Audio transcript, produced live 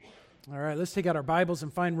All right, let's take out our Bibles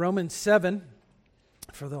and find Romans 7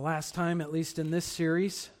 for the last time, at least in this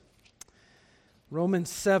series. Romans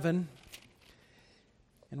 7.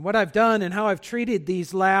 And what I've done and how I've treated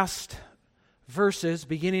these last verses,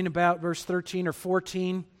 beginning about verse 13 or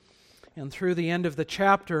 14 and through the end of the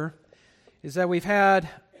chapter, is that we've had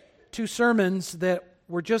two sermons that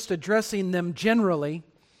were just addressing them generally.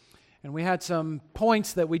 And we had some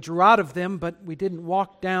points that we drew out of them, but we didn't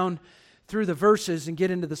walk down through the verses and get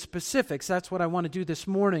into the specifics. That's what I want to do this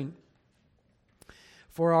morning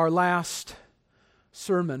for our last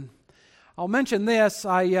sermon. I'll mention this.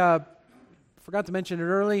 I forgot to mention it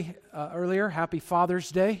earlier. Happy Father's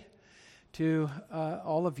Day to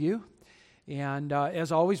all of you. And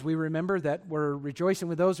as always, we remember that we're rejoicing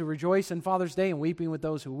with those who rejoice in Father's Day and weeping with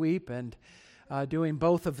those who weep, and doing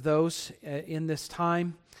both of those in this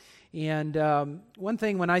time. And one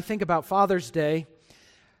thing, when I think about Father's Day,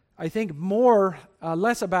 I think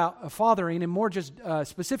less about fathering and more just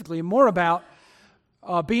specifically more about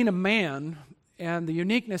being a man and the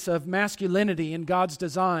uniqueness of masculinity in God's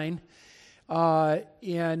design,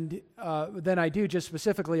 and than I do just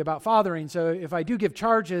specifically about fathering. So if I do give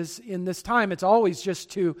charges in this time, it's always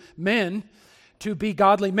just to men to be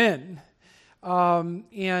godly men.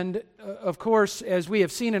 And of course, as we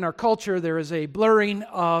have seen in our culture, there is a blurring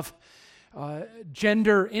of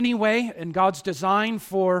gender anyway, and God's design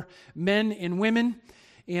for men and women,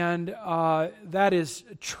 and that is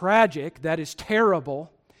tragic, that is terrible,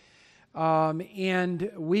 and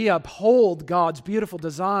we uphold God's beautiful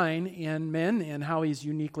design in men and how He's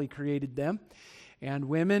uniquely created them, and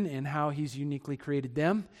women and how He's uniquely created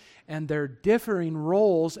them, and their differing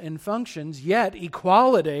roles and functions, yet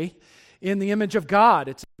equality in the image of God.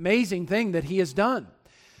 It's an amazing thing that He has done.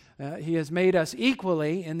 He has made us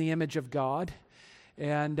equally in the image of God,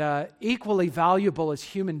 and equally valuable as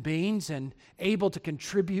human beings and able to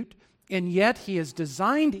contribute, and yet He has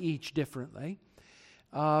designed each differently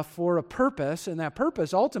for a purpose, and that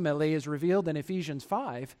purpose ultimately is revealed in Ephesians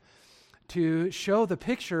 5 to show the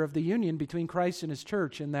picture of the union between Christ and His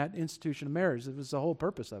church in that institution of marriage. It was the whole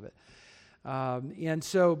purpose of it.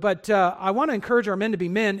 But I want to encourage our men to be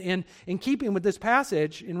men, and in keeping with this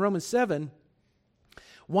passage in Romans 7,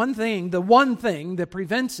 the one thing that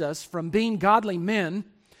prevents us from being godly men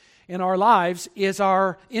in our lives is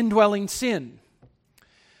our indwelling sin.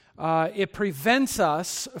 It prevents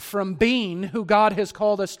us from being who God has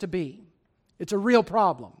called us to be. It's a real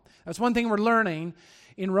problem. That's one thing we're learning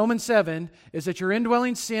in Romans 7, is that your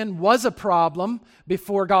indwelling sin was a problem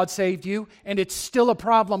before God saved you, and it's still a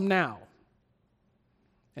problem now.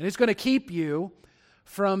 And it's going to keep you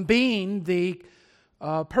from being the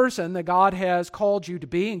person that God has called you to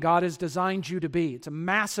be and God has designed you to be. It's a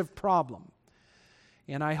massive problem.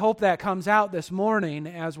 And I hope that comes out this morning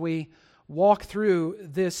as we walk through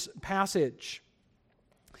this passage.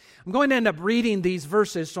 I'm going to end up reading these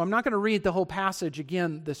verses, so I'm not going to read the whole passage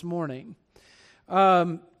again this morning.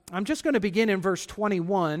 I'm just going to begin in verse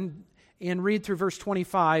 21 and read through verse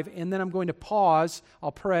 25, and then I'm going to pause,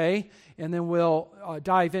 I'll pray, and then we'll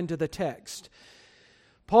dive into the text.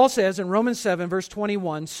 Paul says in Romans 7, verse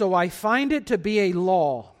 21, "So I find it to be a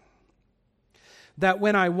law, that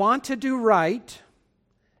when I want to do right,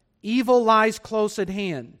 evil lies close at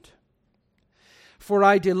hand. For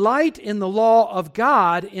I delight in the law of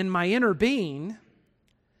God in my inner being,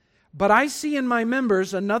 but I see in my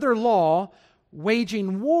members another law,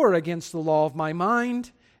 waging war against the law of my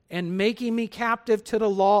mind, and making me captive to the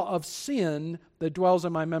law of sin that dwells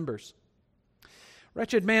in my members.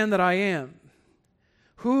 Wretched man that I am,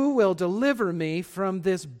 who will deliver me from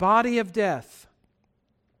this body of death?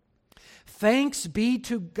 Thanks be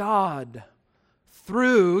to God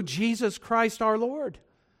through Jesus Christ our Lord.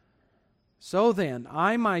 So then,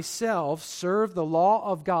 I myself serve the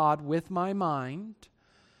law of God with my mind,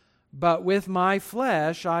 but with my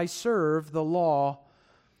flesh I serve the law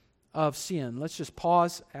of sin." Let's just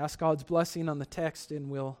pause, ask God's blessing on the text, and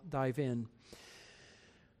we'll dive in.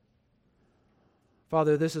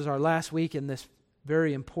 Father, this is our last week in this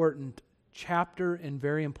very important chapter and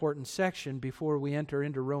very important section before we enter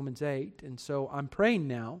into Romans 8. And so I'm praying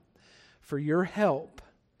now for your help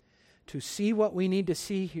to see what we need to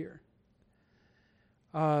see here.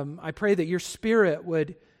 I pray that your Spirit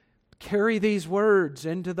would carry these words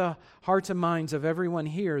into the hearts and minds of everyone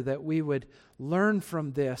here, that we would learn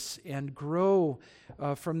from this and grow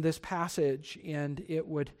from this passage, and it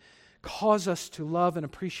would cause us to love and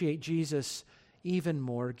appreciate Jesus even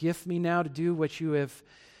more. Gift me now to do what you have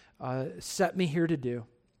set me here to do,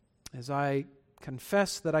 as I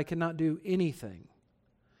confess that I cannot do anything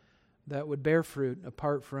that would bear fruit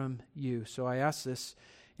apart from you. So I ask this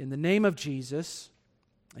in the name of Jesus.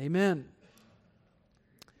 Amen.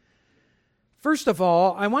 First of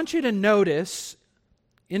all, I want you to notice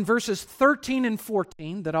in verses 13 and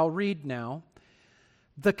 14 that I'll read now,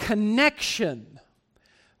 the connection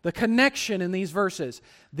in these verses.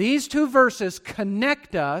 These two verses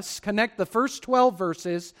connect the first 12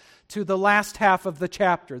 verses to the last half of the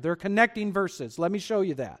chapter. They're connecting verses. Let me show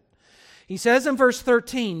you that. He says in verse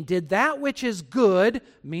 13, "Did that which is good,"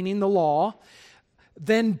 meaning the law,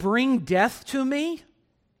 "then bring death to me?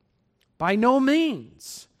 By no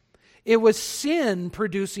means. It was sin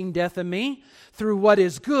producing death in me through what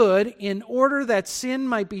is good, in order that sin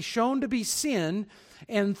might be shown to be sin,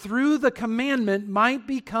 and through the commandment might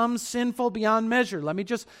become sinful beyond measure." Let me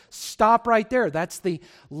just stop right there. That's the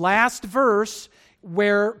last verse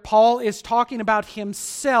where Paul is talking about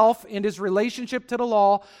himself and his relationship to the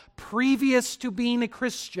law previous to being a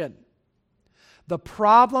Christian. The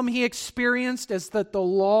problem he experienced is that the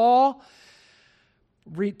law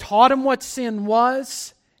taught him what sin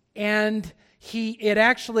was, and it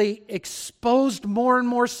actually exposed more and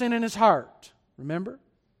more sin in his heart. Remember?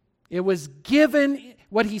 It was given.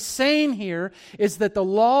 What he's saying here is that the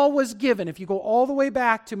law was given. If you go all the way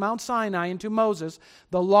back to Mount Sinai and to Moses,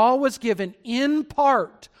 the law was given in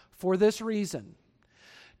part for this reason: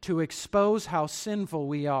 to expose how sinful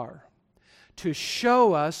we are, to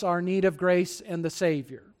show us our need of grace and the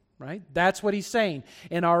Savior. Right? That's what he's saying.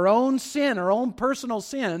 And our own sin, our own personal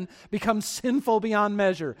sin, becomes sinful beyond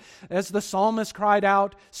measure. As the psalmist cried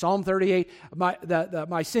out, Psalm 38,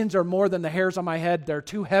 my sins are more than the hairs on my head. They're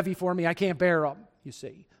too heavy for me. I can't bear them. You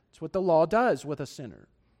see, it's what the law does with a sinner.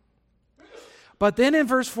 But then in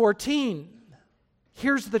verse 14,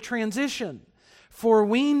 here's the transition. "For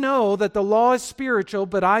we know that the law is spiritual,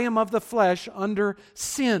 but I am of the flesh under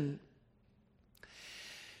sin."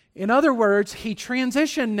 In other words, he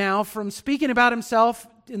transitioned now from speaking about himself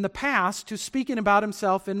in the past to speaking about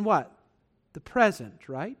himself in what? The present,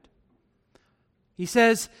 right? He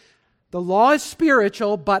says, the law is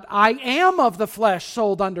spiritual, but I am of the flesh,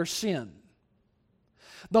 sold under sin.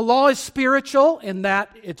 The law is spiritual in that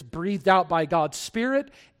it's breathed out by God's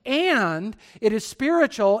Spirit, and it is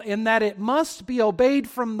spiritual in that it must be obeyed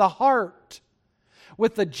from the heart,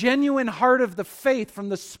 with the genuine heart of the faith, from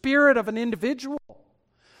the spirit of an individual.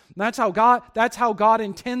 That's how God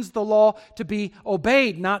intends the law to be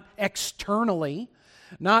obeyed, not externally,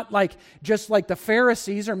 not just like the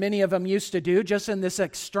Pharisees, or many of them used to do, just in this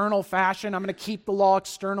external fashion. I'm going to keep the law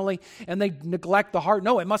externally, and they neglect the heart.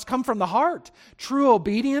 No, it must come from the heart. True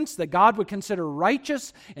obedience that God would consider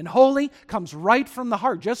righteous and holy comes right from the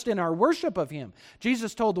heart, just in our worship of Him.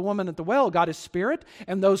 Jesus told the woman at the well, God is spirit,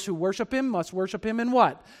 and those who worship Him must worship Him in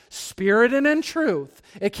what? Spirit and in truth.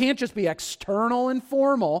 It can't just be external and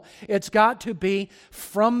formal. It's got to be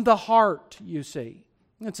from the heart, you see.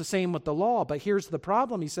 It's the same with the law, but here's the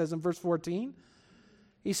problem, he says in verse 14.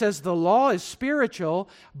 He says, the law is spiritual,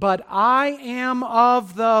 but I am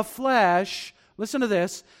of the flesh, listen to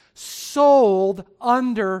this, sold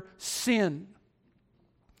under sin.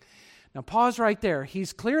 Now pause right there.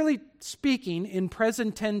 He's clearly speaking in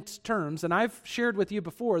present tense terms, and I've shared with you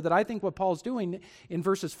before that I think what Paul's doing in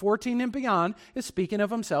verses 14 and beyond is speaking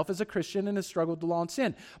of himself as a Christian and his struggle with the law and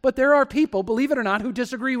sin. But there are people, believe it or not, who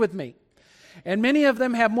disagree with me. And many of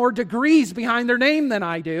them have more degrees behind their name than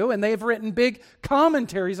I do, and they've written big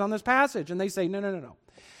commentaries on this passage, and they say, no.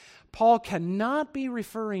 Paul cannot be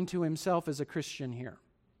referring to himself as a Christian here.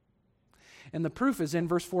 And the proof is in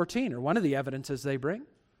verse 14, or one of the evidences they bring,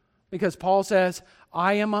 because Paul says,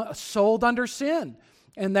 I am sold under sin.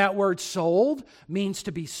 And that word sold means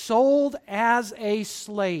to be sold as a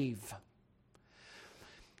slave.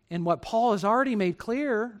 And what Paul has already made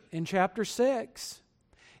clear in chapter 6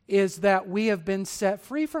 is that we have been set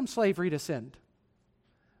free from slavery to sin.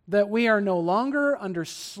 That we are no longer under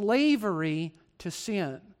slavery to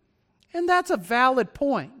sin. And that's a valid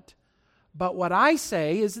point. But what I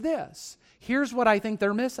say is this. Here's what I think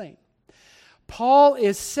they're missing. Paul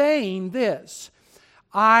is saying this.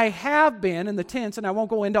 I have been, in the tense, and I won't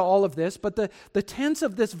go into all of this, but the tense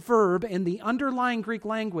of this verb in the underlying Greek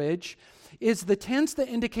language is the tense that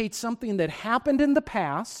indicates something that happened in the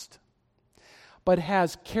past, but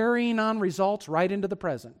has carrying on results right into the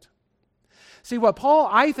present. See, what Paul,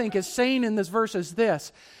 I think, is saying in this verse is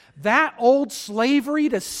this. That old slavery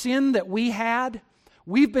to sin that we had,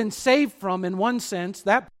 we've been saved from in one sense.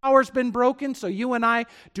 That power's been broken, so you and I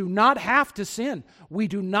do not have to sin. We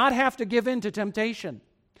do not have to give in to temptation.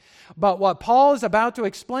 But what Paul is about to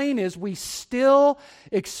explain is we still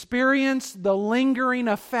experience the lingering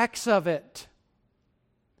effects of it.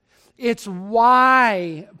 It's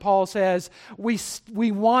why, Paul says,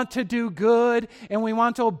 we want to do good and we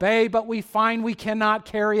want to obey, but we find we cannot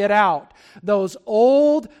carry it out. Those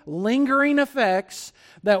old, lingering effects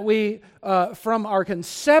that from our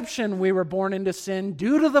conception, we were born into sin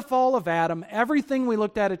due to the fall of Adam. Everything we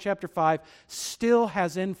looked at chapter 5 still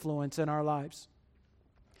has influence in our lives.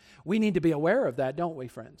 We need to be aware of that, don't we,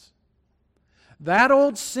 friends? That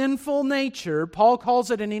old sinful nature, Paul calls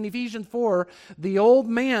it in Ephesians 4, the old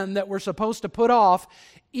man that we're supposed to put off,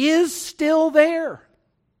 is still there.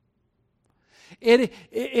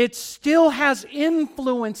 It still has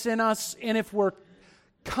influence in us, and if we're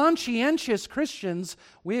conscientious Christians,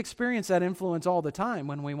 we experience that influence all the time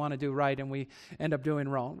when we want to do right and we end up doing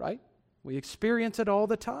wrong, right? We experience it all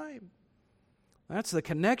the time. That's the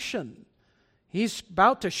connection. He's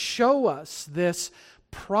about to show us this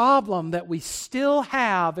problem that we still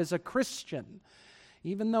have as a Christian.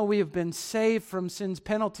 Even though we have been saved from sin's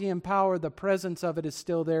penalty and power, the presence of it is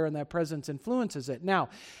still there, and that presence influences it. Now,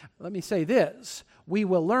 let me say this. We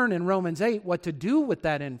will learn in Romans 8 what to do with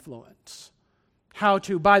that influence. How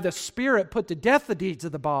to, by the Spirit, put to death the deeds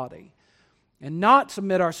of the body and not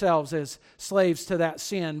submit ourselves as slaves to that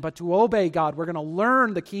sin, but to obey God. We're going to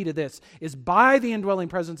learn the key to this is by the indwelling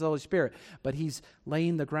presence of the Holy Spirit. But He's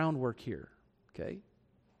laying the groundwork here. Okay?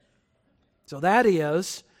 So that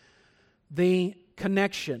is the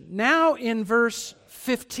connection. Now in verse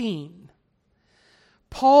 15,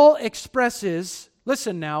 Paul expresses,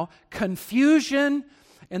 listen now, confusion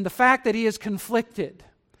and the fact that he is conflicted.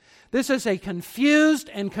 This is a confused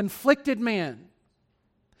and conflicted man.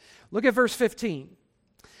 Look at verse 15.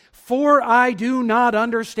 For I do not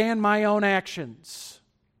understand my own actions.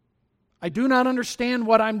 I do not understand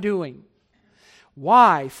what I'm doing.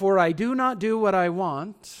 Why? For I do not do what I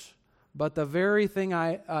want, but the very thing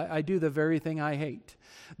I do the very thing I hate.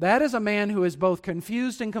 That is a man who is both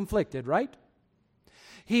confused and conflicted, right?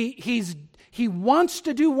 He wants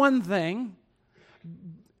to do one thing,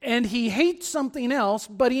 and he hates something else,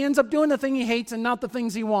 but he ends up doing the thing he hates and not the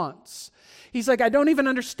things he wants. He's like, I don't even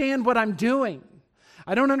understand what I'm doing.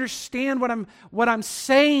 I don't understand what I'm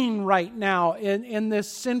saying right now in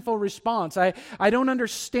this sinful response. I don't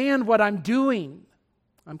understand what I'm doing.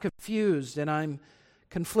 I'm confused and I'm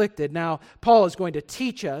conflicted. Now, Paul is going to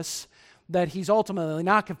teach us that he's ultimately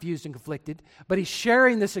not confused and conflicted, but he's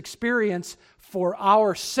sharing this experience for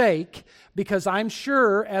our sake, because I'm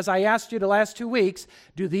sure, as I asked you the last 2 weeks,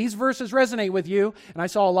 do these verses resonate with you? And I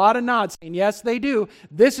saw a lot of nods saying, yes, they do.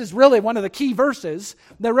 This is really one of the key verses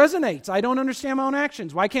that resonates. I don't understand my own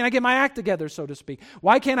actions. Why can't I get my act together, so to speak?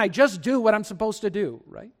 Why can't I just do what I'm supposed to do,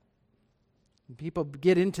 right? And people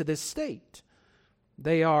get into this state.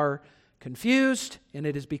 They are confused, and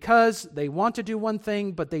it is because they want to do one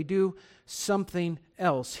thing, but they do something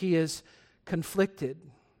else. He is conflicted.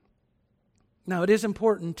 Now, it is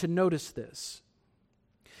important to notice this.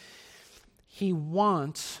 He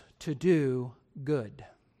wants to do good.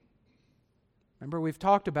 Remember, we've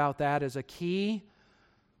talked about that as a key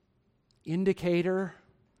indicator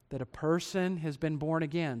that a person has been born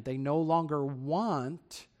again. They no longer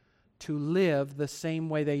want to live the same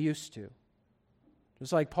way they used to.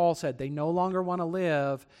 Just like Paul said, they no longer want to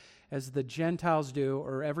live as the Gentiles do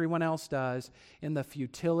or everyone else does in the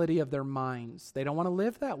futility of their minds. They don't want to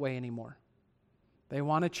live that way anymore. They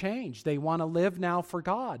want to change. They want to live now for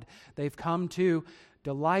God. They've come to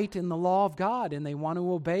delight in the law of God, and they want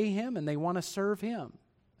to obey Him, and they want to serve Him.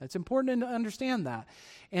 It's important to understand that.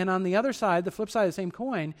 And on the other side, the flip side of the same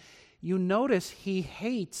coin, you notice he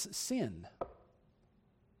hates sin.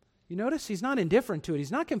 You notice he's not indifferent to it.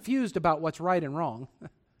 He's not confused about what's right and wrong.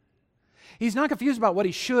 He's not confused about what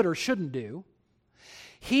he should or shouldn't do.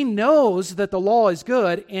 He knows that the law is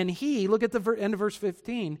good, and look at the end of verse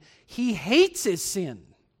 15, he hates his sin.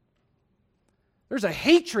 There's a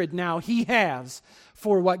hatred now he has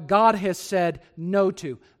for what God has said no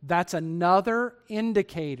to. That's another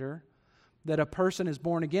indicator that a person is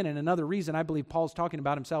born again, and another reason I believe Paul's talking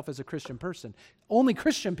about himself as a Christian person. Only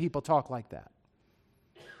Christian people talk like that.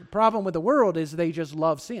 The problem with the world is they just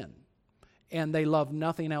love sin, and they love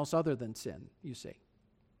nothing else other than sin, you see.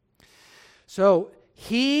 So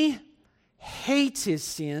he hates his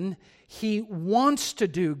sin. He wants to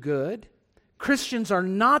do good. Christians are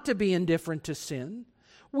not to be indifferent to sin.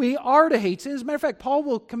 We are to hate sin. As a matter of fact, Paul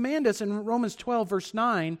will command us in Romans 12, verse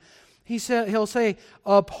 9. He'll say,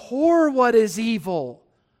 abhor what is evil,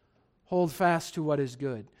 hold fast to what is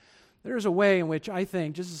good. There's a way in which I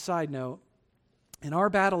think, just as a side note, in our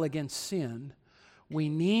battle against sin, we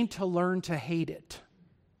need to learn to hate it.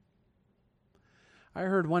 I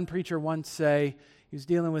heard one preacher once say he was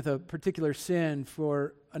dealing with a particular sin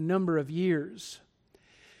for a number of years.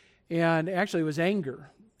 And actually it was anger.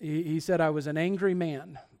 He said, I was an angry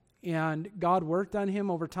man. And God worked on him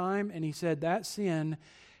over time, and he said that sin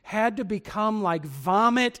had to become like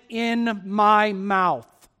vomit in my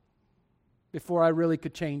mouth before I really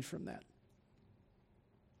could change from that.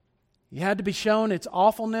 He had to be shown its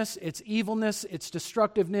awfulness, its evilness, its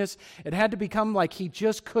destructiveness. It had to become like he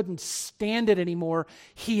just couldn't stand it anymore.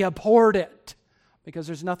 He abhorred it. Because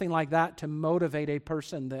there's nothing like that to motivate a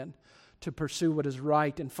person then to pursue what is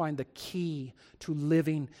right and find the key to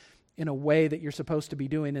living in a way that you're supposed to be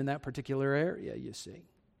doing in that particular area, you see.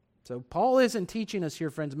 So Paul isn't teaching us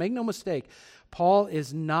here, friends. Make no mistake. Paul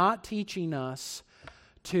is not teaching us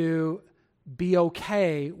to be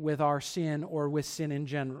okay with our sin or with sin in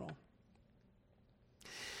general.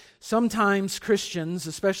 Sometimes Christians,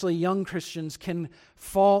 especially young Christians, can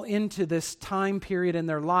fall into this time period in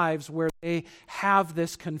their lives where they have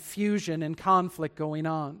this confusion and conflict going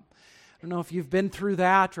on. I don't know if you've been through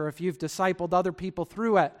that or if you've discipled other people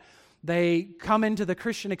through it. They come into the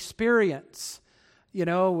Christian experience,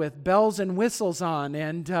 with bells and whistles on,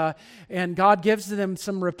 and God gives them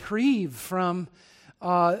some reprieve from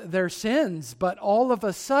their sins. But all of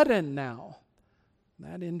a sudden now,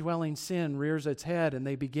 that indwelling sin rears its head and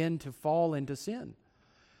they begin to fall into sin.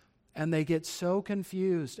 And they get so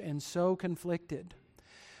confused and so conflicted.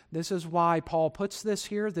 This is why Paul puts this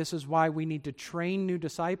here. This is why we need to train new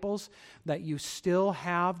disciples, that you still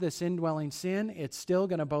have this indwelling sin. It's still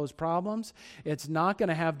going to pose problems. It's not going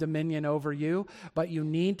to have dominion over you, but you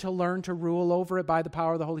need to learn to rule over it by the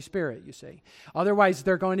power of the Holy Spirit, you see. Otherwise,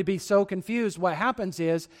 they're going to be so confused. What happens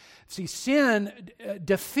is, sin,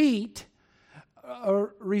 defeat,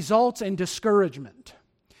 results in discouragement.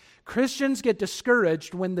 Christians get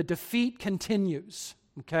discouraged when the defeat continues,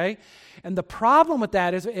 okay? And the problem with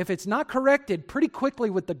that is if it's not corrected pretty quickly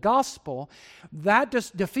with the gospel, that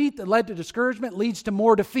defeat that led to discouragement leads to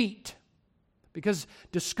more defeat. Because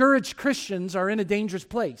discouraged Christians are in a dangerous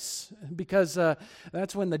place, because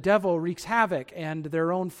that's when the devil wreaks havoc and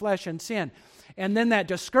their own flesh and sin. And then that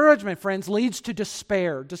discouragement, friends, leads to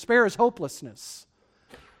despair. Despair is hopelessness.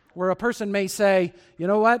 Where a person may say, you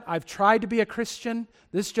know what, I've tried to be a Christian,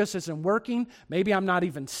 this just isn't working, maybe I'm not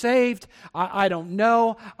even saved, I don't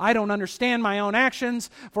know, I don't understand my own actions,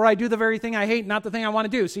 for I do the very thing I hate, not the thing I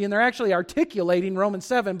want to do. See, and they're actually articulating Romans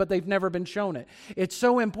 7, but they've never been shown it. It's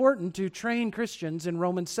so important to train Christians in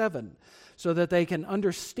Romans 7, so that they can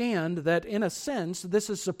understand that, in a sense, this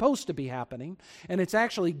is supposed to be happening, and it's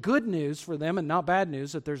actually good news for them and not bad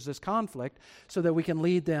news that there's this conflict, so that we can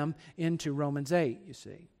lead them into Romans 8, you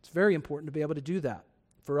see. It's very important to be able to do that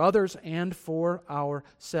for others and for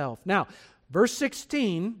ourselves. Now, verse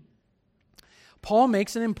 16, Paul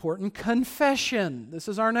makes an important confession. This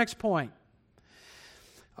is our next point.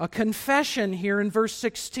 A confession here in verse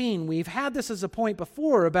 16. We've had this as a point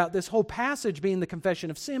before about this whole passage being the confession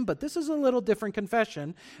of sin, but this is a little different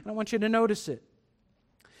confession, and I want you to notice it.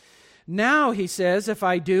 Now, he says, if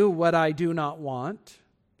I do what I do not want,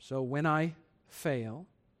 so when I fail,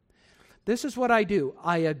 this is what I do.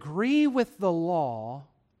 I agree with the law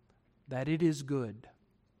that it is good.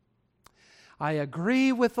 I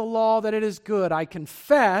agree with the law that it is good. I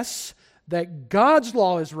confess that God's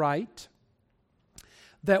law is right,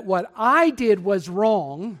 that what I did was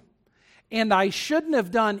wrong, and I shouldn't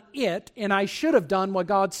have done it, and I should have done what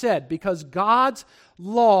God said, because God's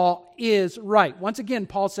law is right. Once again,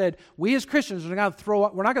 Paul said, we as Christians we're not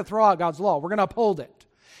going to throw out God's law. We're going to uphold it,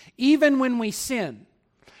 even when we sin.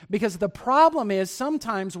 Because the problem is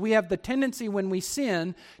sometimes we have the tendency when we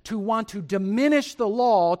sin to want to diminish the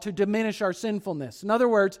law to diminish our sinfulness. In other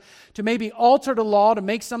words, to maybe alter the law to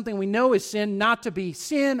make something we know is sin not to be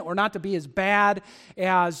sin or not to be as bad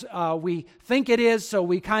as we think it is, so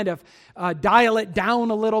we kind of dial it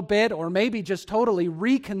down a little bit, or maybe just totally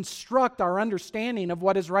reconstruct our understanding of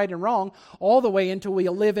what is right and wrong all the way until we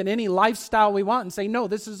live in any lifestyle we want and say, no,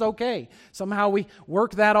 this is okay. Somehow we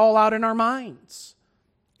work that all out in our minds.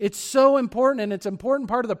 It's so important, and it's an important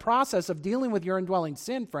part of the process of dealing with your indwelling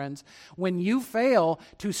sin, friends, when you fail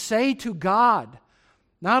to say to God,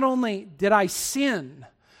 not only did I sin,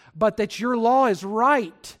 but that your law is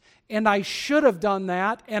right, and I should have done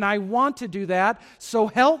that, and I want to do that, so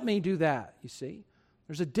help me do that, you see.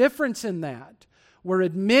 There's a difference in that. We're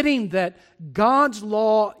admitting that God's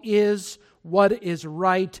law is what is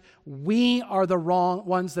right. We are the wrong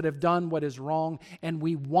ones that have done what is wrong, and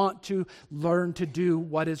we want to learn to do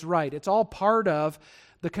what is right. It's all part of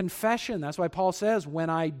the confession. That's why Paul says, when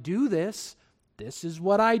I do this, this is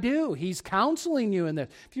what I do. He's counseling you in this.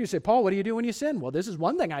 If you say, Paul, what do you do when you sin? Well, this is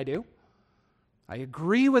one thing I do. I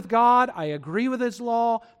agree with God. I agree with His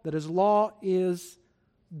law, that His law is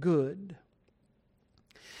good.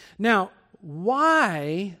 Now,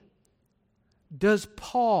 why does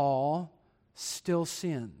Paul still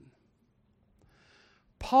sin?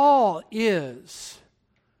 Paul is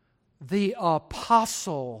the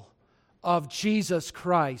apostle of Jesus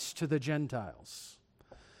Christ to the Gentiles.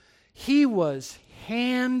 He was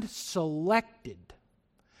hand-selected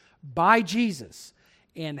by Jesus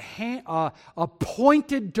and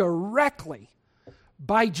appointed directly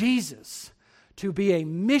by Jesus to be a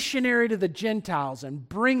missionary to the Gentiles and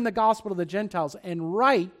bring the gospel to the Gentiles and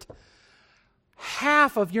write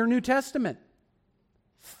half of your New Testament.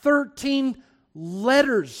 13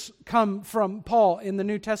 letters come from Paul in the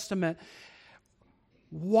New Testament.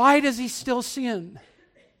 Why does he still sin?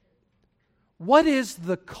 What is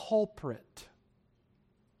the culprit?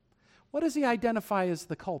 What does he identify as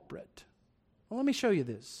the culprit? Well, let me show you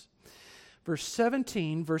this. Verse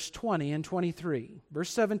 17, verse 20, and 23. Verse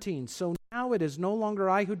 17, so now it is no longer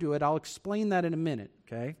I who do it. I'll explain that in a minute,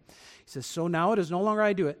 okay? He says, so now it is no longer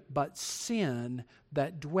I do it, but sin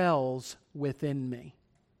that dwells within me.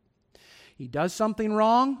 He does something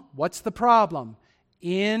wrong. What's the problem?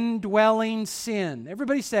 Indwelling sin.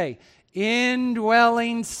 Everybody say,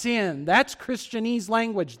 indwelling sin. That's Christianese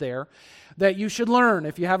language there that you should learn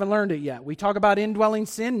if you haven't learned it yet. We talk about indwelling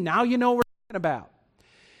sin. Now you know what we're talking about.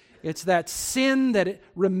 It's that sin that it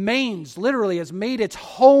remains, literally has made its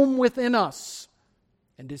home within us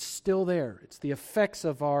and is still there. It's the effects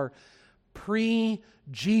of our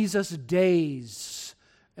pre-Jesus days,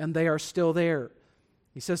 and they are still there.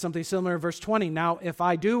 He says something similar in verse 20. Now, if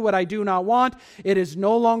I do what I do not want, it is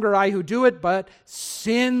no longer I who do it, but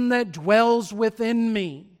sin that dwells within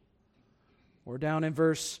me. Or down in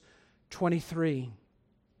verse 23.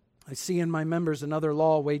 I see in my members another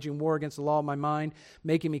law, waging war against the law of my mind,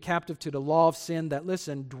 making me captive to the law of sin that,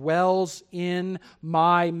 listen, dwells in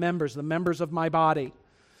my members, the members of my body.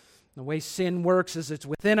 The way sin works is it's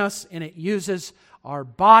within us, and it uses our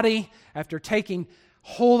body after taking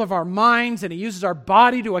hold of our minds, and it uses our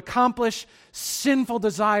body to accomplish sinful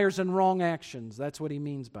desires and wrong actions. That's what he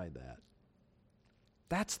means by that.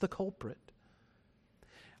 That's the culprit.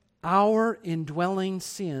 Our indwelling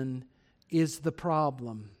sin is the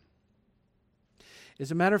problem. As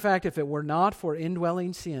a matter of fact, if it were not for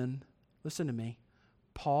indwelling sin, listen to me,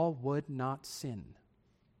 Paul would not sin.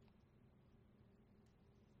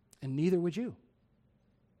 And neither would you.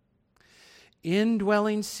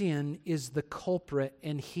 Indwelling sin is the culprit,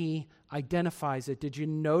 and he identifies it. Did you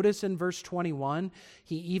notice in verse 21,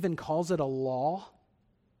 he even calls it a law?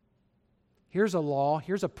 Here's a law,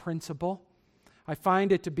 here's a principle. I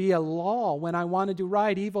find it to be a law when I want to do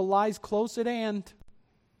right. Evil lies close at hand.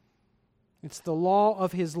 It's the law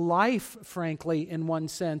of his life, frankly, in one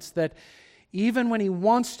sense, that even when he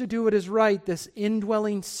wants to do what is right, this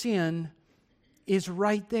indwelling sin is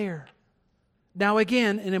right there. Now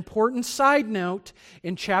again, an important side note,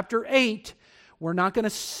 in chapter 8, we're not going to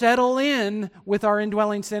settle in with our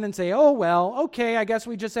indwelling sin and say, oh well, okay, I guess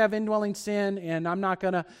we just have indwelling sin and I'm not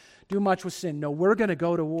going to do much with sin. No, we're going to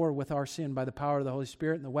go to war with our sin by the power of the Holy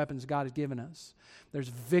Spirit and the weapons God has given us. There's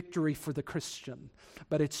victory for the Christian.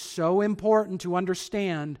 But it's so important to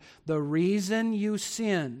understand the reason you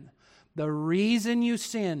sin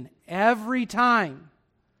every time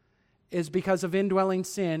is because of indwelling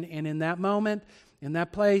sin. And in that moment, in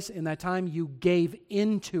that place, in that time, you gave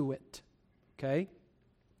into it. Okay?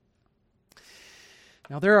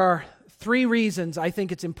 Now there are 3 reasons I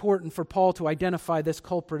think it's important for Paul to identify this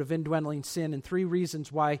culprit of indwelling sin, and 3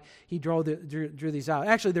 reasons why he drew these out.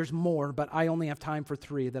 Actually, there's more, but I only have time for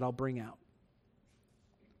 3 that I'll bring out.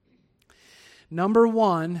 Number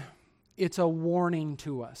 1, it's a warning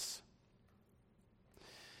to us.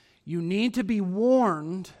 You need to be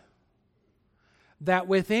warned that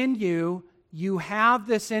within you, you have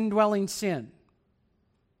this indwelling sin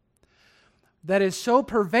that is so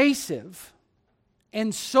pervasive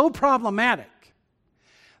and so problematic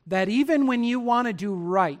that even when you want to do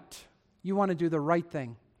right, you want to do the right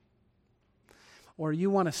thing, or you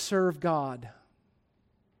want to serve God,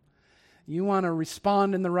 you want to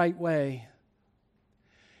respond in the right way,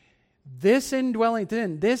 this indwelling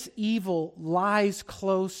sin, this evil lies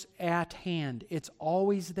close at hand. It's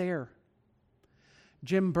always there.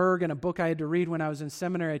 Jim Berg, in a book I had to read when I was in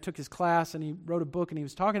seminary, I took his class and he wrote a book and he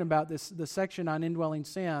was talking about this section on indwelling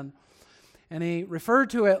sin. And he referred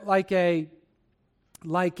to it like a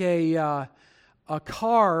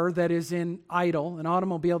car that is in idle, an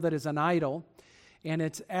automobile that is an idle, and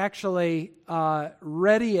it's actually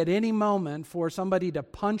ready at any moment for somebody to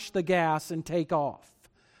punch the gas and take off.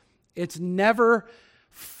 It's never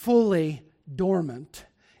fully dormant.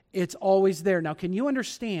 It's always there. Now, can you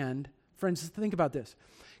understand, friends, think about this.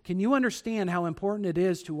 Can you understand how important it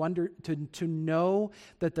is to know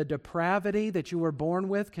that the depravity that you were born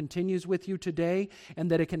with continues with you today and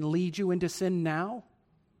that it can lead you into sin now?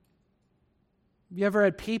 Have you ever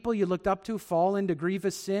had people you looked up to fall into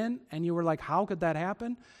grievous sin and you were like, how could that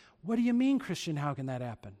happen? What do you mean, Christian, how can that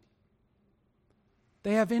happen?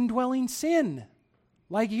 They have indwelling sin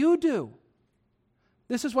like you do.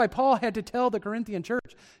 This is why Paul had to tell the Corinthian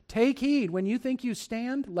church, take heed when you think you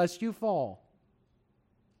stand, lest you fall.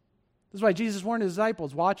 This is why Jesus warned his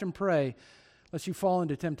disciples, watch and pray, lest you fall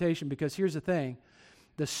into temptation. Because here's the thing,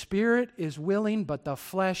 the spirit is willing, but the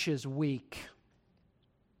flesh is weak.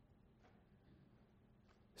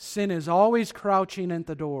 Sin is always crouching at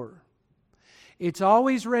the door. It's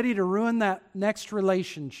always ready to ruin that next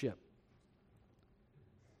relationship.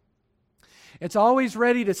 It's always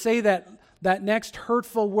ready to say that next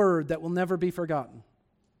hurtful word that will never be forgotten.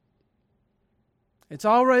 It's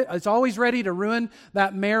always ready to ruin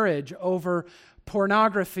that marriage over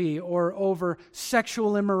pornography or over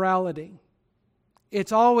sexual immorality.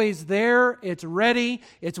 It's always there, it's ready,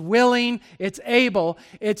 it's willing, it's able.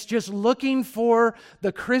 It's just looking for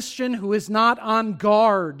the Christian who is not on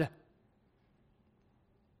guard.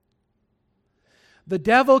 The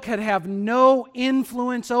devil could have no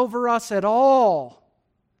influence over us at all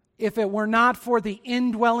if it were not for the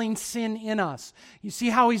indwelling sin in us. You see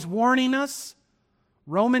how he's warning us?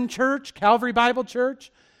 Roman Church, Calvary Bible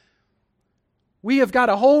Church. We have got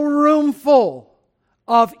a whole room full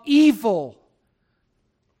of evil.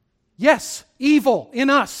 Yes, evil in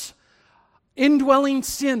us. Indwelling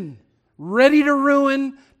sin, ready to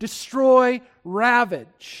ruin, destroy,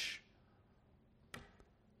 ravage.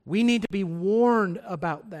 We need to be warned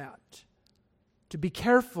about that. To be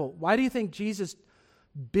careful. Why do you think Jesus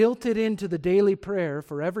built it into the daily prayer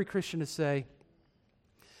for every Christian to say,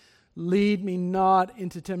 lead me not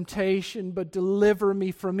into temptation, but deliver me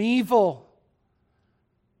from evil?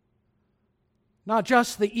 Not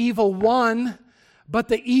just the evil one, but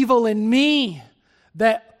the evil in me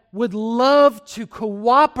that would love to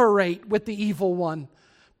cooperate with the evil one.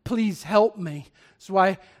 Please help me. That's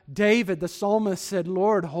why David, the psalmist, said,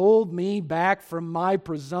 Lord, hold me back from my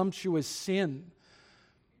presumptuous sin.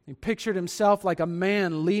 He pictured himself like a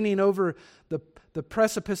man leaning over the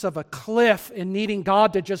precipice of a cliff and needing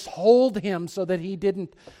God to just hold him so that he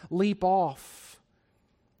didn't leap off.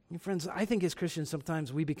 And friends, I think as Christians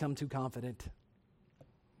sometimes we become too confident.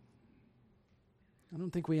 I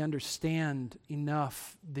don't think we understand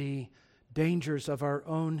enough the dangers of our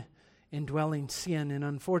own indwelling sin, and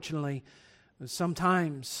unfortunately,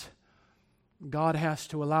 sometimes God has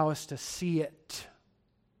to allow us to see it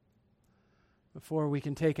before we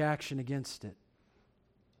can take action against it.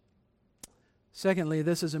 Secondly,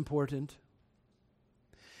 this is important.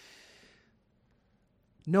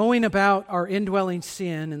 Knowing about our indwelling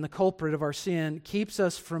sin and the culprit of our sin keeps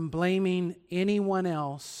us from blaming anyone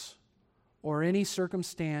else or any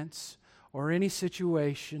circumstance or any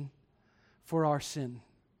situation for our sin.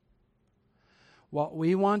 What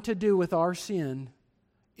we want to do with our sin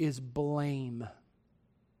is blame.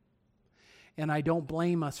 And I don't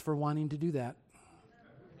blame us for wanting to do that.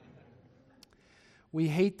 We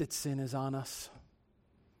hate that sin is on us.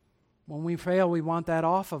 When we fail, we want that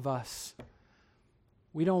off of us.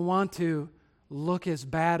 We don't want to look as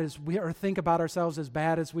bad as we or think about ourselves as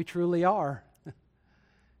bad as we truly are.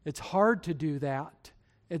 It's hard to do that.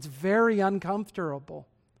 It's very uncomfortable.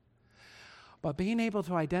 But being able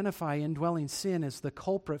to identify indwelling sin as the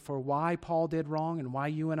culprit for why Paul did wrong and why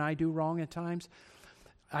you and I do wrong at times,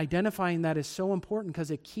 identifying that is so important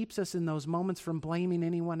because it keeps us in those moments from blaming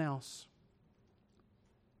anyone else.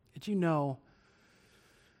 Did you know,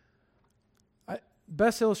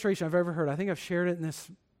 best illustration I've ever heard, I think I've shared it in this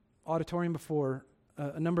auditorium before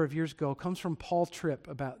a number of years ago, comes from Paul Tripp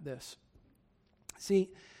about this. See,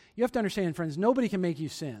 you have to understand, friends, nobody can make you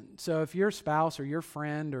sin. So if your spouse or your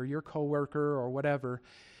friend or your coworker or whatever,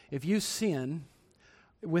 if you sin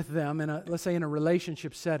with them, let's say in a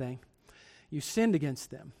relationship setting, you sinned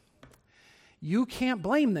against them, you can't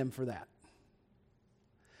blame them for that.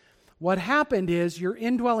 What happened is your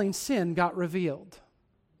indwelling sin got revealed.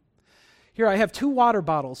 Here, I have 2 water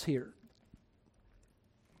bottles here.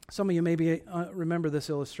 Some of you maybe remember this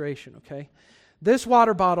illustration, okay? This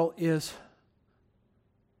water bottle is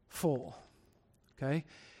full, okay?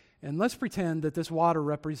 And let's pretend that this water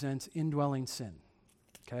represents indwelling sin,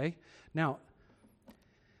 okay? Now,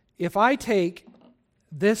 if I take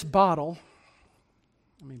this bottle,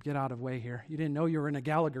 let me get out of the way here. You didn't know you were in a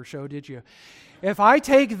Gallagher show, did you? If I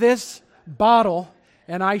take this bottle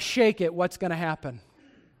and I shake it, what's going to happen?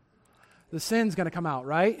 The sin's going to come out,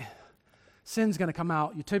 right? sin's going to come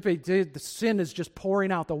out. The sin is just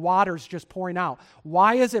pouring out. The water's just pouring out.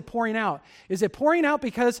 Why is it pouring out? Is it pouring out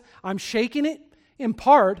because I'm shaking it? In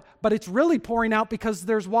part, but it's really pouring out because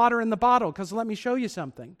there's water in the bottle. Because let me show you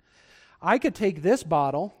something. I could take this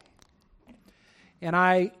bottle and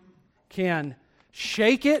I can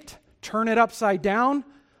shake it, turn it upside down,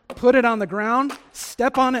 put it on the ground,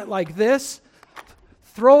 step on it like this,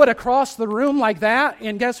 throw it across the room like that,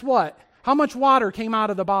 and guess what? How much water came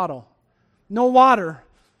out of the bottle? No water,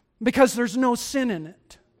 because there's no sin in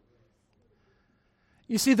it.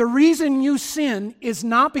 You see, the reason you sin is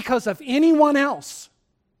not because of anyone else.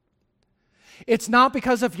 It's not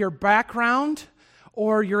because of your background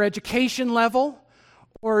or your education level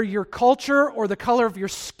or your culture or the color of your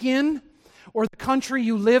skin or the country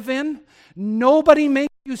you live in. Nobody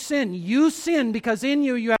makes you sin. You sin because in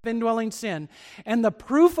you have indwelling sin. And the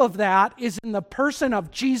proof of that is in the person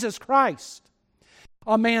of Jesus Christ.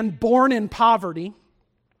 A man born in poverty,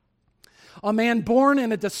 a man born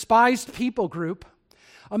in a despised people group,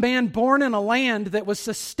 a man born in a land that was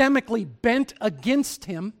systemically bent against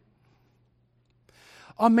him,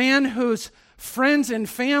 a man whose friends and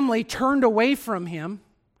family turned away from him,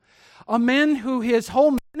 a man who his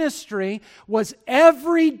whole ministry was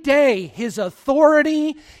every day his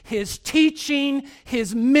authority, his teaching,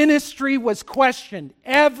 his ministry was questioned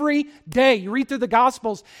every day. You read through the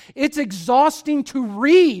Gospels, it's exhausting to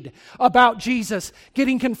read about Jesus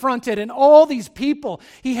getting confronted and all these people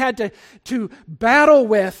he had to battle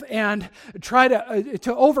with and try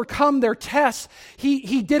to overcome their tests.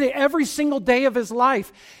 He did it every single day of his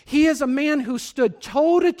life. He is a man who stood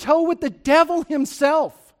toe to toe with the devil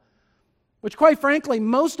himself. Which, quite frankly,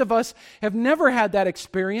 most of us have never had that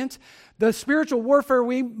experience. The spiritual warfare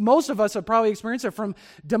most of us have probably experienced it from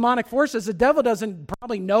demonic forces. The devil doesn't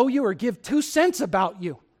probably know you or give 2 cents about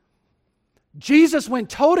you. Jesus went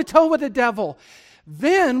toe-to-toe with the devil,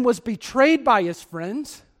 then was betrayed by his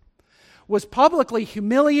friends, was publicly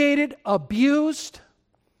humiliated, abused.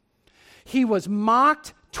 He was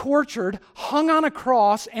mocked, tortured, hung on a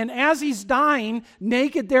cross, and as he's dying,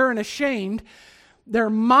 naked there and ashamed,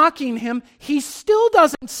 they're mocking him. He still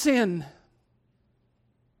doesn't sin.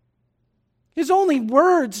 His only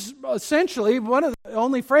words, essentially, one of the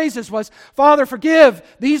only phrases was, "Father, forgive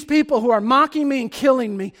these people who are mocking me and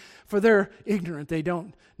killing me, for they're ignorant. They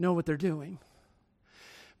don't know what they're doing."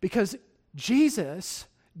 Because Jesus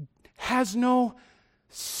has no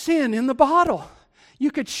sin in the bottle.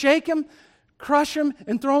 You could shake him, crush him,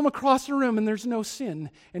 and throw him across the room, and there's no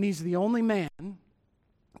sin. And he's the only man,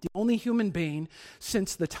 the only human being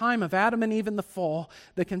since the time of Adam and Eve in the fall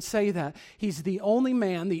that can say that. He's the only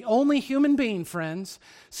man, the only human being, friends,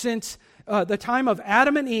 since the time of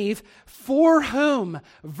Adam and Eve, for whom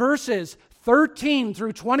verses 13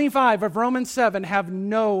 through 25 of Romans 7 have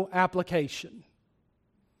no application.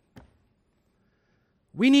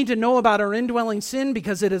 We need to know about our indwelling sin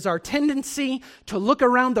because it is our tendency to look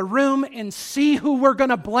around the room and see who we're going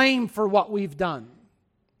to blame for what we've done.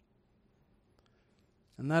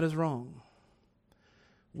 And that is wrong.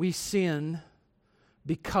 We sin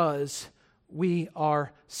because we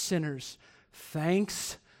are sinners.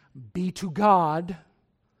 Thanks be to God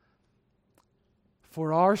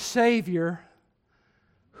for our Savior,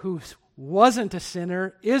 who wasn't a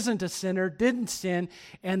sinner, isn't a sinner, didn't sin,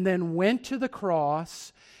 and then went to the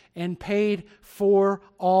cross and paid for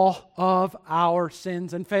all of our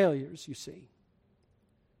sins and failures, you see.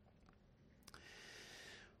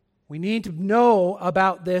 We need to know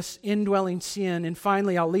about this indwelling sin. And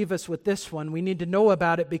finally, I'll leave us with this one. We need to know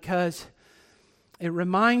about it because it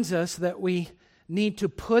reminds us that we need to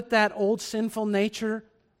put that old sinful nature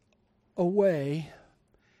away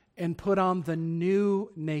and put on the new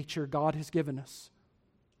nature God has given us.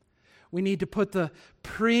 We need to put the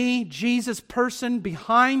pre-Jesus person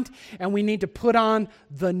behind, and we need to put on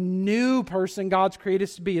the new person God's created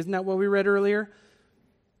us to be. Isn't that what we read earlier?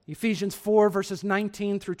 Ephesians 4, verses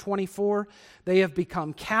 19 through 24, they have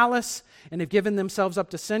become callous and have given themselves up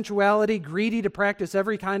to sensuality, greedy to practice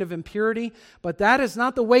every kind of impurity. But that is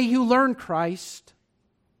not the way you learn Christ.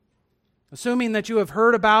 Assuming that you have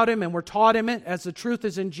heard about Him and were taught Him as the truth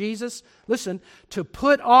is in Jesus, listen, to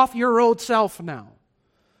put off your old self now,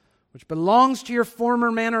 which belongs to your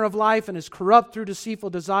former manner of life and is corrupt through deceitful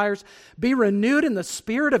desires. Be renewed in the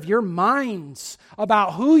spirit of your minds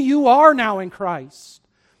about who you are now in Christ.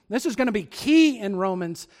 This is going to be key in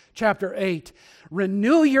Romans chapter 8.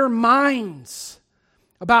 Renew your minds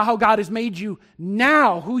about how God has made you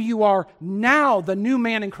now, who you are now, the new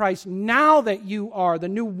man in Christ, now that you are, the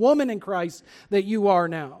new woman in Christ that you are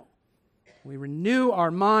now. We renew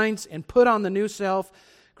our minds and put on the new self,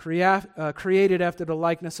 created after the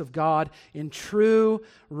likeness of God in true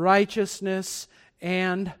righteousness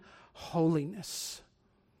and holiness.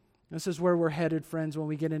 This is where we're headed, friends, when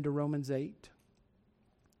we get into Romans 8.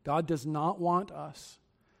 God does not want us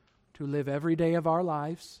to live every day of our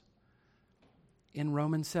lives in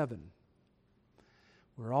Romans 7.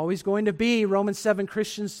 We're always going to be Romans 7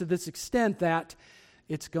 Christians to this extent that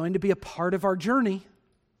it's going to be a part of our journey,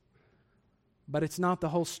 but it's not the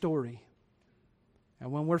whole story.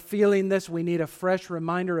 And when we're feeling this, we need a fresh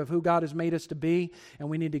reminder of who God has made us to be, and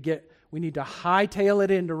we need to hightail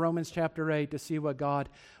it into Romans chapter 8 to see what God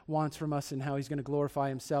wants from us and how He's going to glorify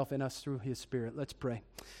Himself in us through His Spirit. Let's pray.